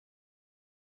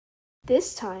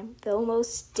This time, they'll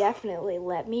most definitely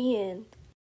let me in.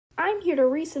 I'm here to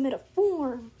resubmit a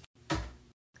form.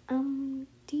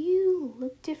 Do you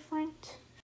look different?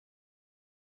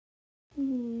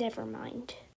 Never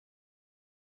mind.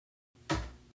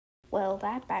 Well,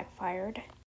 that backfired.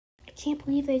 I can't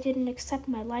believe they didn't accept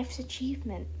my life's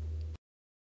achievement.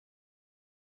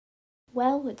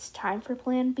 Well, it's time for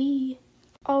Plan B.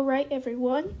 Alright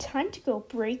everyone, time to go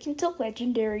break into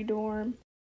Legendary Dorm.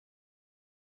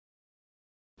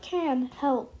 Can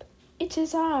help. It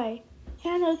is I,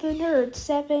 Hannah the Nerd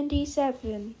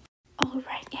 77.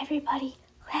 Alright everybody,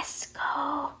 let's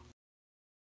go.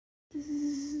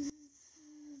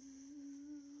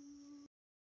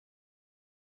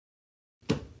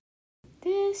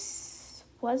 This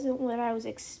wasn't what I was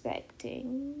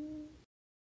expecting.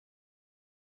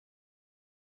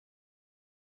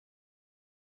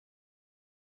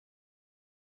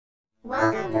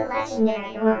 Welcome to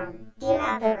Legendary Dorm. Do you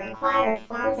have the required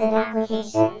forms and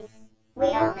applications? We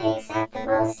only accept the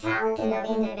most talented of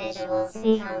individuals to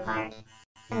become part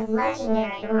of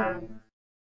Legendary Dorm.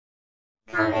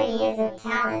 Comedy isn't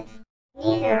talent.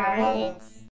 Neither are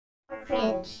edits or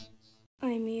cringe.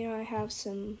 I mean, I have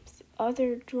some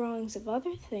other drawings of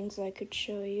other things I could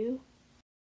show you.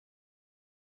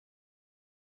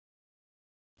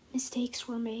 Mistakes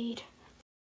were made.